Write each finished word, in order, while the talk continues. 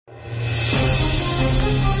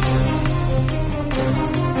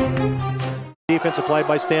Defense applied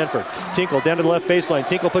by Stanford. Tinkle down to the left baseline.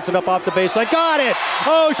 Tinkle puts it up off the baseline. Got it!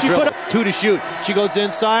 Oh, she put up 2 to shoot. She goes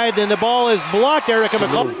inside, and the ball is blocked. Erica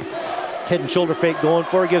McCall. Head and shoulder fake going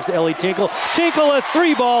for it. Gives to Ellie Tinkle. Tinkle a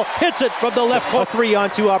 3-ball. Hits it from the left.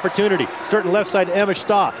 3-on-2 opportunity. Starting left side, Emma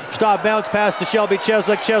Staw. Staw bounce pass to Shelby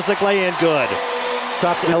Cheslick. Cheslick lay in good.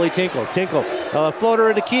 Top to Ellie Tinkle. Tinkle, floater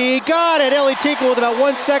in the key. Got it! Ellie Tinkle with about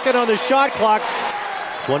 1 second on the shot clock.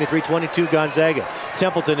 23-22 Gonzaga.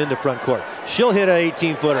 Templeton into front court. She'll hit a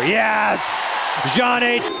 18-footer. Yes!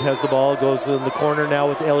 Jeanne has the ball. Goes in the corner now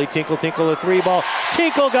with Ellie Tinkle. Tinkle a 3-ball.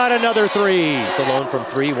 Tinkle got another 3. The lone from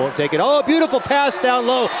 3. Won't take it. Oh, beautiful pass down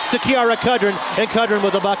low to Kiara Cudrin. And Cudrin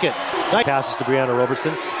with a bucket. Nice passes to Brianna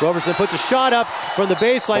Robertson. Robertson puts a shot up from the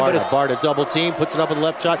baseline. But it's Barta double team. Puts it up with the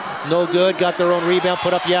left shot. No good. Got their own rebound.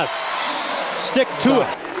 Put up. Yes. Stick to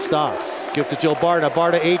it. Stop. Give to Jill Barta.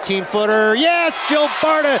 Barta 18-footer. Yes! Jill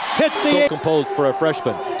Barta hits the... So composed for a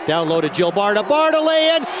freshman. Down low to Jill Barta. Barta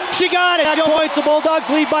lay in. She got it! Jill points. The Bulldogs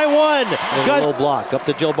lead by 1. A low block. Up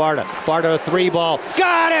to Jill Barta. Barta a 3-ball.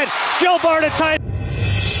 Got it! Jill Barta time.